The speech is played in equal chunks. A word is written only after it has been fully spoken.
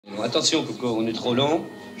Bon, attention Coco, on est trop lent,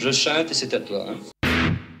 je chante et c'est à toi. Hein.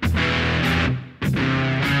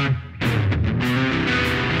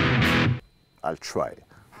 I'll try.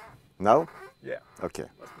 Now? Yeah. Okay.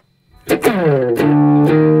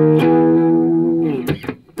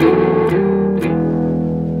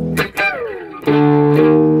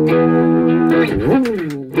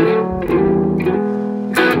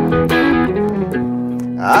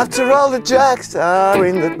 After all the jacks are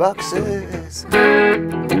in the boxes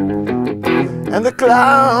and the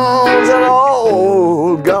clowns are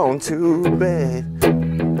all gone to bed,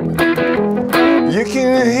 you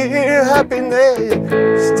can hear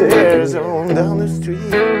happiness stairs on down the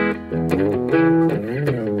street,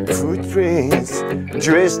 footprints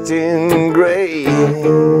dressed in grey,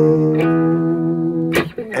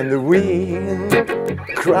 and the wind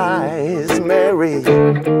cries merry.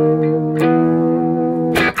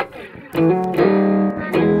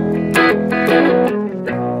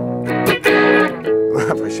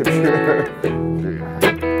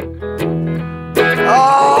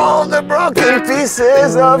 All the broken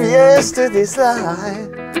pieces of yesterday's life.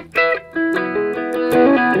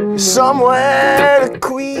 Somewhere the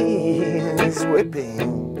queen is whipping.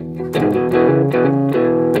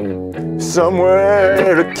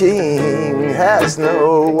 Somewhere the king has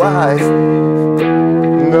no wife.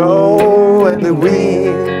 No, and the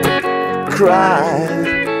wind cries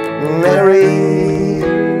merry.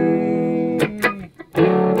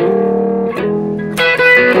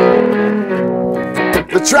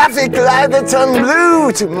 The traffic light that turn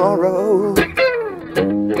blue tomorrow,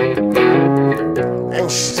 and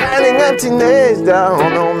shining emptiness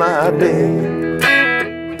down on my bed.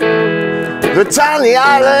 The tiny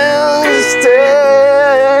island stares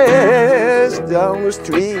down the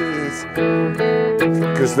streets,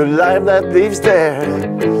 'cause the life that lives there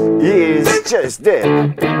is just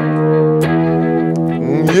dead.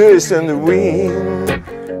 Yes, and the wind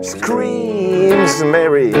screams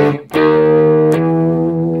merry.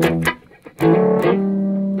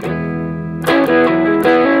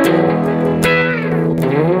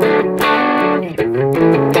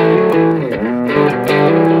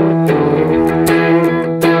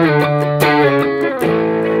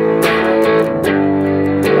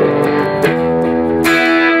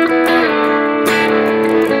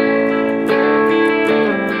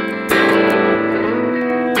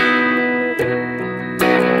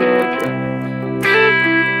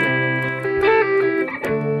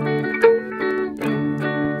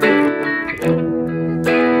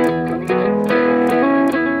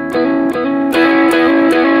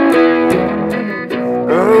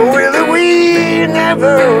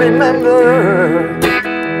 Remember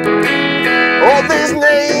all these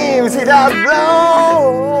names he'd have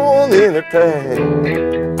blown in the pan,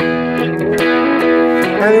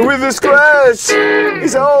 and with a scratch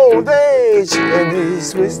his old age and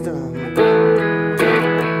his wisdom,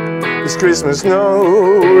 his Christmas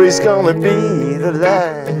snow is gonna be the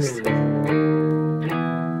last,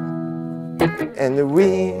 and the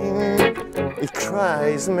wind it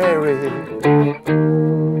cries merry.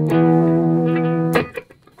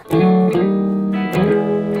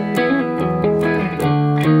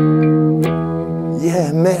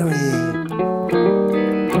 Yeah, Mary.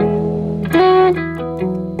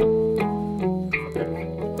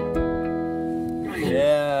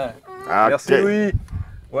 Yeah. Ah, merci okay. Louis.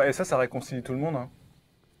 Ouais, et ça réconcilie tout le monde, hein.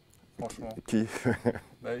 Franchement. Qui?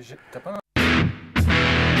 Bah, t'as pas un...